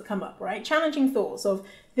thoughts that come up, right? Challenging thoughts of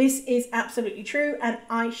this is absolutely true and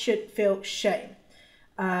I should feel shame.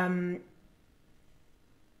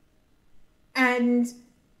 And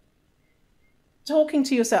talking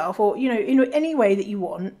to yourself, or, you know, in any way that you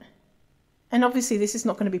want. And obviously this is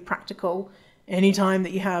not going to be practical anytime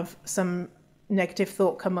that you have some negative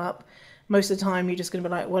thought come up. Most of the time you're just going to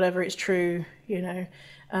be like, whatever, it's true, you know.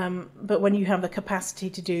 But when you have the capacity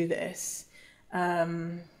to do this,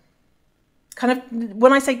 kind of,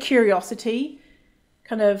 when I say curiosity,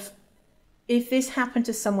 kind of, if this happened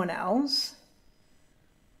to someone else,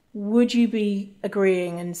 would you be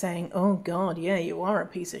agreeing and saying, oh God, yeah, you are a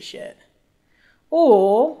piece of shit?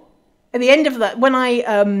 Or at the end of that, when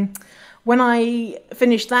I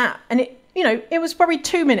finished that, and it was probably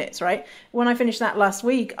 2 minutes, right? When I finished that last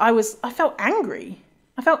week, I felt angry.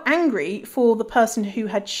 I felt angry for the person who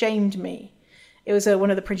had shamed me. It was one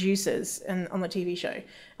of the producers on the TV show.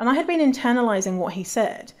 And I had been internalizing what he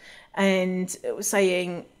said and it was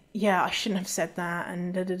saying, yeah, I shouldn't have said that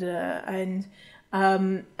and da-da-da. And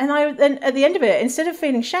then at the end of it, instead of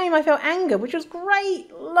feeling shame, I felt anger, which was great.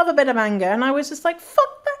 Love a bit of anger. And I was just like,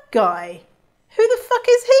 fuck that guy. Who the fuck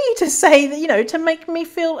is he to say that, to make me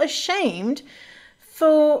feel ashamed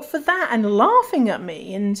for that and laughing at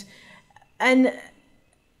me and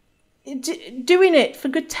doing it for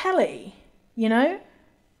good telly,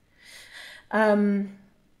 and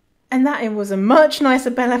that it was a much nicer,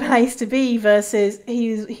 better place to be versus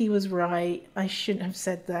he was right. I shouldn't have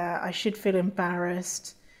said that. I should feel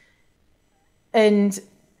embarrassed. And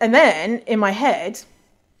then in my head,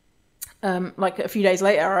 like a few days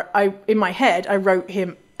later, I wrote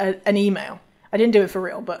him an email. I didn't do it for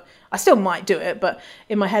real, but I still might do it. But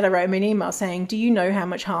in my head, I wrote him an email saying, do you know how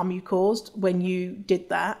much harm you caused when you did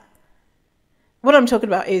that? What I'm talking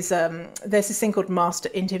about is there's this thing called Master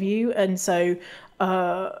Interview. And so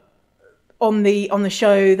on the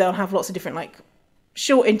show, they'll have lots of different like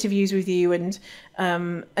short interviews with you. And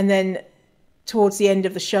then towards the end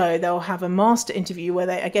of the show, they'll have a master interview where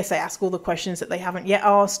they ask all the questions that they haven't yet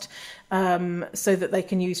asked, so that they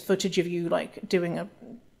can use footage of you like doing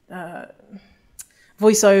a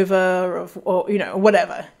voiceover or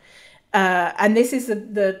whatever. And this is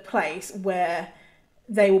the place where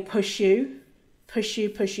they will push you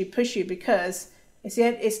because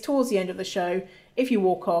it's towards the end of the show. If you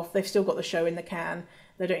walk off, they've still got the show in the can.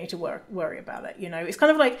 They don't need to worry about it. It's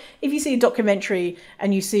kind of like if you see a documentary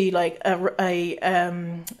and you see like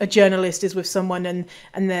a journalist is with someone and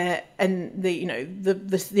the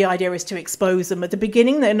idea is to expose them at the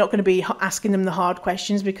beginning. They're not going to be asking them the hard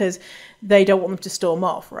questions because they don't want them to storm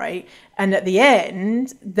off, right? And at the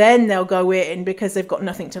end, then they'll go in because they've got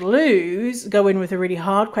nothing to lose. Go in with the really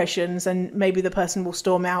hard questions, and maybe the person will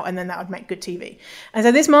storm out, and then that would make good TV. And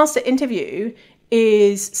so this master interview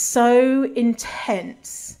is so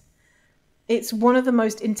intense. It's one of the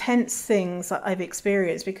most intense things that I've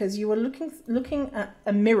experienced because you are looking at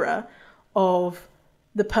a mirror of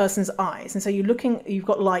the person's eyes, and so you've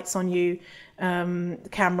got lights on you, the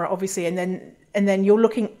camera obviously, and then you're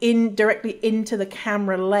looking directly into the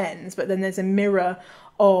camera lens, but then there's a mirror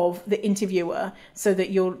of the interviewer so that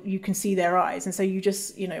you can see their eyes. And so you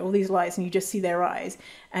just, all these lights and you just see their eyes,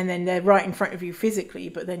 and then they're right in front of you physically,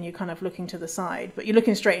 but then you're kind of looking to the side, but you're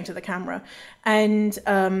looking straight into the camera. And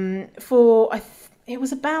it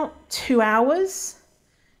was about 2 hours,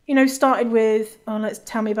 started with,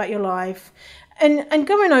 tell me about your life. And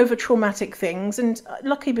going over traumatic things, and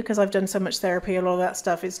lucky because I've done so much therapy, a lot of that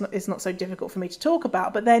stuff is not so difficult for me to talk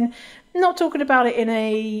about, but then not talking about it in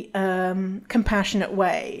a compassionate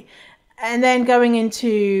way, and then going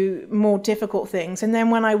into more difficult things. And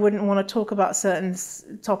then when I wouldn't want to talk about certain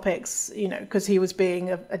topics, because he was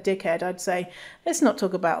being a dickhead, I'd say, let's not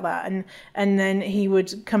talk about that. And then he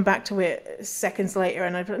would come back to it seconds later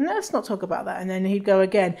and I'd be, no, let's not talk about that. And then he'd go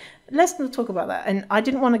again, let's not talk about that. And I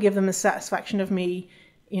didn't want to give them the satisfaction of me,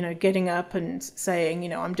 getting up and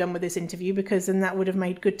saying, I'm done with this interview, because then that would have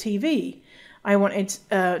made good TV. I wanted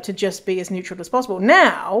to just be as neutral as possible.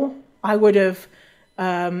 Now I would have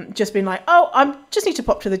just been like, oh, I just need to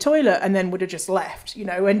pop to the toilet, and then would have just left,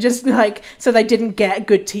 and just like, so they didn't get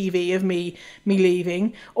good TV of me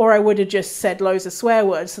leaving. Or I would have just said loads of swear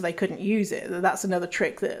words so they couldn't use it. That's another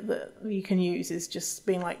trick that you can use, is just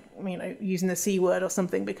being like, using the C word or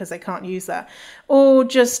something because they can't use that. Or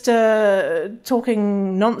just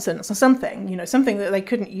talking nonsense or something, something that they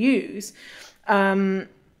couldn't use. Anyway,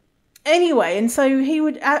 and so he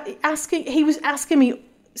was asking me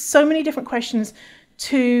so many different questions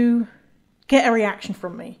to get a reaction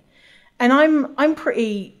from me. And I'm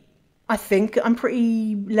pretty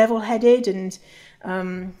level-headed, and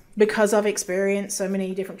because I've experienced so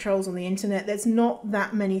many different trolls on the internet, there's not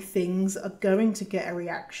that many things are going to get a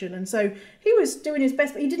reaction. And so he was doing his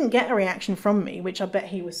best, but he didn't get a reaction from me, which I bet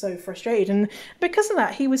he was so frustrated. And because of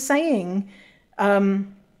that, he was saying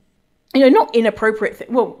not inappropriate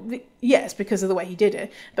things. Well, yes, because of the way he did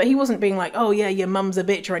it. But he wasn't being like, oh, yeah, your mum's a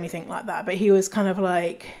bitch or anything like that. But he was kind of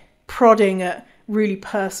like prodding at really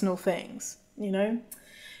personal things,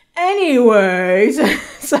 Anyways,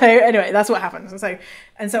 so anyway, that's what happens.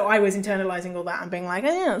 And so I was internalizing all that and being like, oh,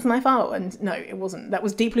 yeah, it's my fault. And no, it wasn't. That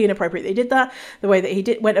was deeply inappropriate. They did that. The way that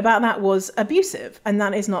he went about that was abusive, and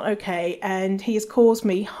that is not okay. And he has caused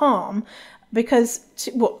me harm because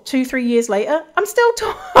 2-3 years later, I'm still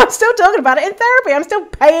talking about it in therapy. I'm still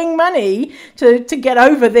paying money to get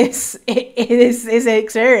over this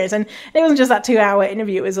experience. And it wasn't just that 2-hour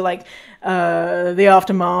interview. It was like the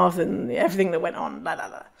aftermath and everything that went on. Blah, blah,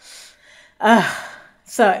 blah.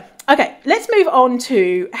 So, okay, let's move on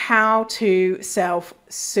to how to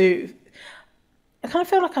self-soothe. I kind of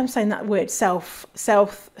feel like I'm saying that word,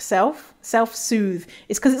 self-soothe.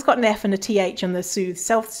 It's because it's got an F and a TH on the soothe,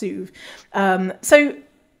 self-soothe. So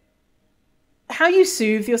how you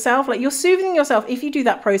soothe yourself, like you're soothing yourself. If you do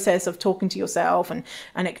that process of talking to yourself and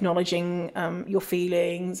acknowledging your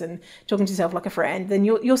feelings and talking to yourself like a friend, then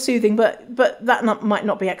you're soothing, but that might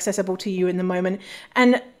not be accessible to you in the moment.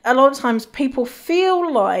 And a lot of times people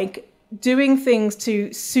feel like doing things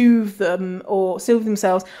to soothe them or soothe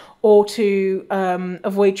themselves or to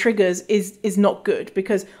avoid triggers is not good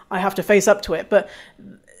because I have to face up to it. But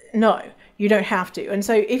no, you don't have to. And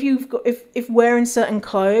so if wearing certain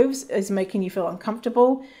clothes is making you feel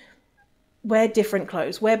uncomfortable, wear different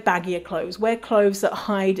clothes, wear baggier clothes, wear clothes that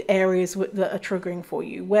hide areas that are triggering for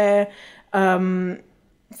you, wear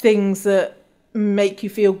things that make you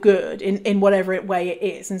feel good in whatever way it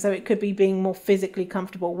is. And so it could be being more physically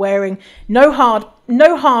comfortable, wearing no hard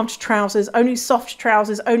trousers, only soft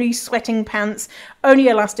trousers, only sweating pants, only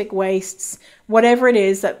elastic waists, whatever it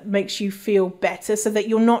is that makes you feel better so that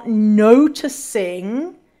you're not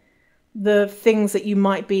noticing the things that you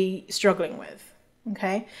might be struggling with.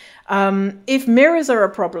 Okay. If mirrors are a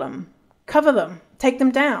problem, cover them, take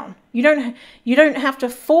them down. You don't have to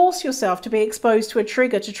force yourself to be exposed to a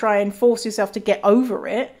trigger to try and force yourself to get over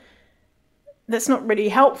it. That's not really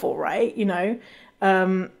helpful, right?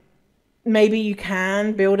 Maybe you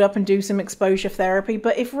can build up and do some exposure therapy,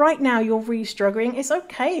 but if right now you're really struggling, it's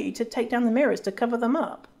okay to take down the mirrors, to cover them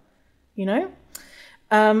up,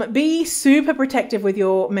 Be super protective with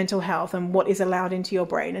your mental health and what is allowed into your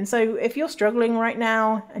brain. And so if you're struggling right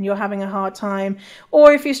now and you're having a hard time,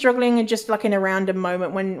 or if you're struggling and just like in a random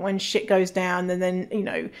moment when shit goes down and then,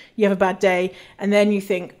 you have a bad day and then you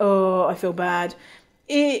think, oh, I feel bad.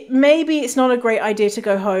 Maybe it's not a great idea to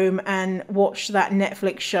go home and watch that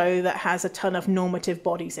Netflix show that has a ton of normative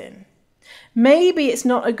bodies in. Maybe it's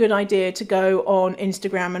not a good idea to go on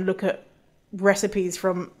Instagram and look at recipes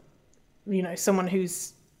from someone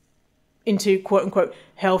who's into quote unquote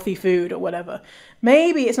healthy food or whatever.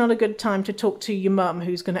 Maybe it's not a good time to talk to your mum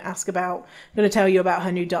who's going to tell you about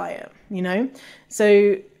her new diet,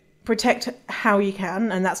 So protect how you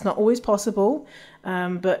can, and that's not always possible.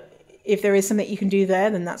 But if there is something you can do there,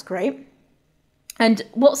 then that's great. And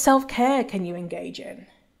what self-care can you engage in?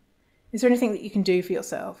 Is there anything that you can do for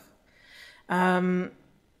yourself?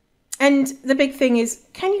 And the big thing is,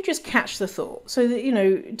 can you just catch the thought so that,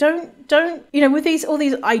 don't, with all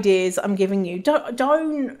these ideas I'm giving you,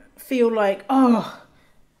 don't feel like, oh,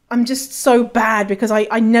 I'm just so bad because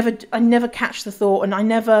I never catch the thought and I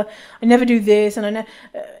never do this and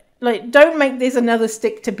don't make this another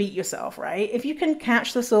stick to beat yourself, right? If you can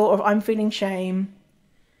catch the thought of I'm feeling shame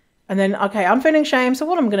and then, okay, I'm feeling shame. So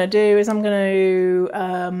what I'm going to do is I'm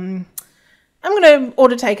going to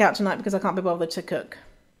order takeout tonight because I can't be bothered to cook.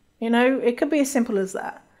 It could be as simple as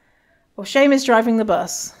that. Or shame is driving the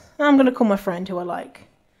bus. I'm going to call my friend who I like,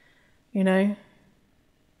 And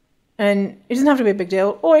it doesn't have to be a big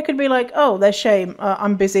deal. Or it could be like, oh, there's shame.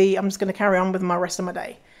 I'm busy. I'm just going to carry on with my rest of my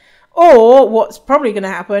day. Or what's probably going to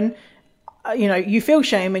happen, you feel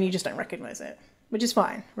shame and you just don't recognize it, which is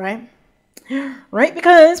fine, right? Right?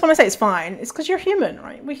 Because when I say it's fine, it's because you're human,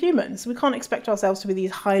 right? We're humans. We can't expect ourselves to be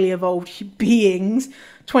these highly evolved beings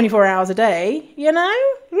 24 hours a day,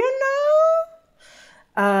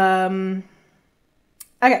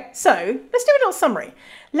 Okay, so let's do a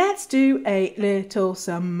little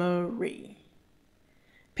summary.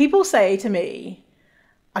 People say to me,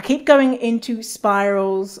 I keep going into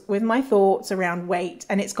spirals with my thoughts around weight,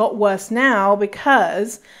 and it's got worse now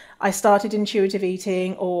because I started intuitive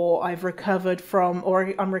eating, or I'm recovering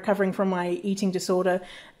from my eating disorder,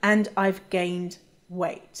 and I've gained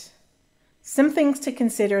weight. Some things to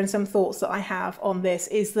consider and some thoughts that I have on this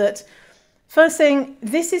is that, first thing,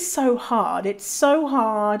 this is so hard. It's so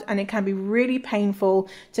hard, and it can be really painful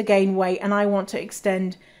to gain weight, and I want to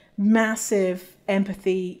extend massive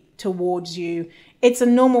empathy towards you. It's a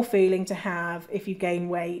normal feeling to have if you gain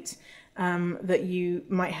weight, that you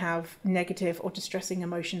might have negative or distressing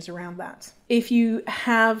emotions around that. If you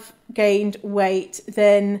have gained weight,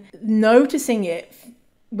 then noticing it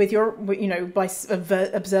with your, by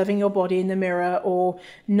observing your body in the mirror, or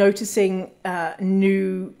noticing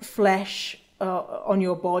new flesh on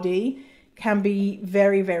your body, can be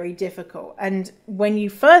very, very difficult. And when you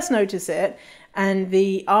first notice it, and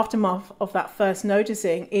the aftermath of that first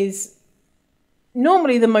noticing is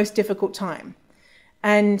normally the most difficult time.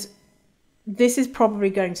 And this is probably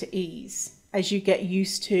going to ease as you get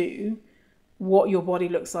used to what your body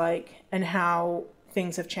looks like and how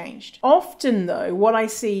things have changed. Often though, what I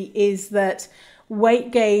see is that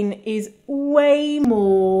weight gain is way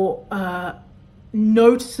more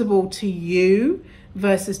noticeable to you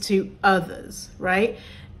versus to others, right?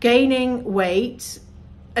 Gaining weight,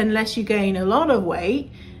 unless you gain a lot of weight,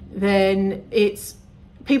 then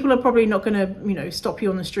people are probably not going to, stop you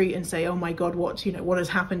on the street and say, oh my God, what has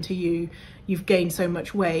happened to you? You've gained so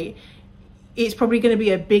much weight. It's probably going to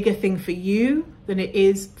be a bigger thing for you than it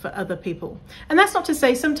is for other people. And that's not to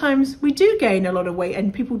say sometimes we do gain a lot of weight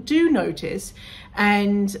and people do notice,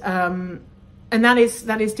 and that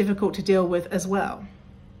is difficult to deal with as well.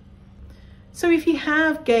 So if you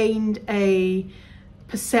have gained a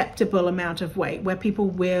perceptible amount of weight where people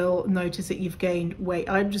will notice that you've gained weight,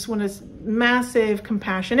 I just want a massive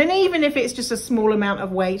compassion. And even if it's just a small amount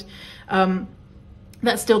of weight,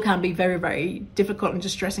 that still can be very, very difficult and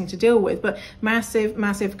distressing to deal with, but massive,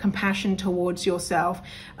 massive compassion towards yourself.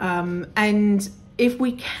 And if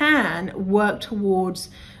we can work towards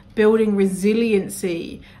building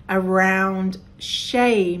resiliency around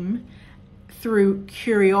shame through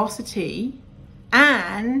curiosity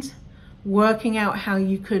and working out how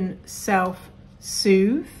you can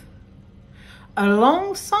self-soothe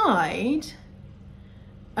alongside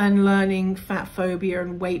unlearning fat phobia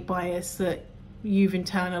and weight bias that you've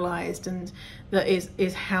internalized and that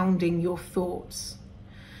is hounding your thoughts.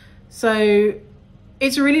 So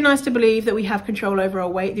it's really nice to believe that we have control over our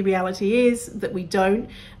weight. The reality is that we don't.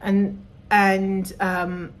 And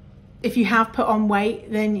if you have put on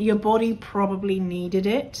weight, then your body probably needed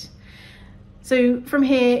it. So from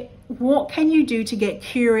here, what can you do to get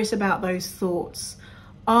curious about those thoughts?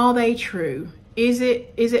 Are they true? Is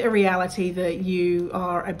it a reality that you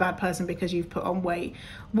are a bad person because you've put on weight?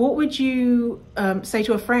 What would you say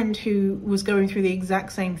to a friend who was going through the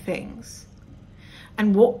exact same things?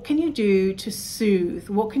 And what can you do to soothe?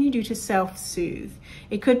 What can you do to self-soothe?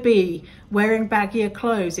 It could be wearing baggier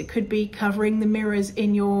clothes. It could be covering the mirrors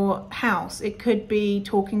in your house. It could be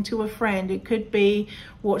talking to a friend. It could be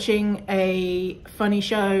watching a funny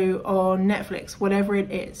show on Netflix, whatever it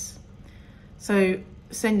is. So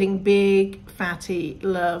sending big, fatty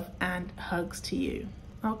love and hugs to you.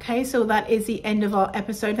 Okay, so that is the end of our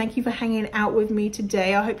episode. Thank you for hanging out with me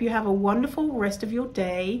today. I hope you have a wonderful rest of your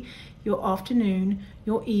day, your afternoon,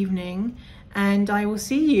 your evening, and I will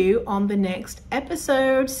see you on the next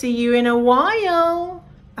episode. See you in a while,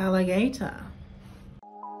 alligator.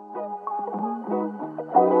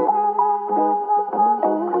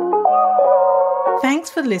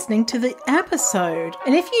 Thanks for listening to the episode.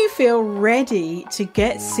 And if you feel ready to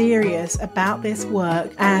get serious about this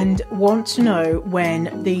work and want to know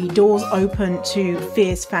when the doors open to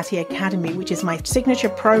Fierce Fatty Academy, which is my signature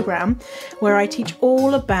program where I teach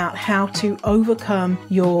all about how to overcome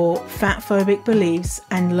your fat phobic beliefs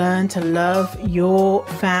and learn to love your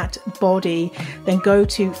fat body, then go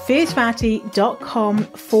to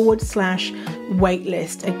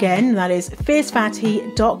fiercefatty.com/waitlist. Again, that is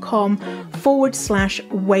fiercefatty.com/waitlist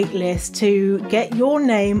to get your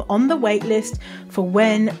name on the waitlist for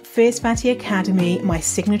when Fierce Fatty Academy, my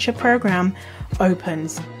signature program,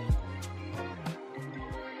 opens.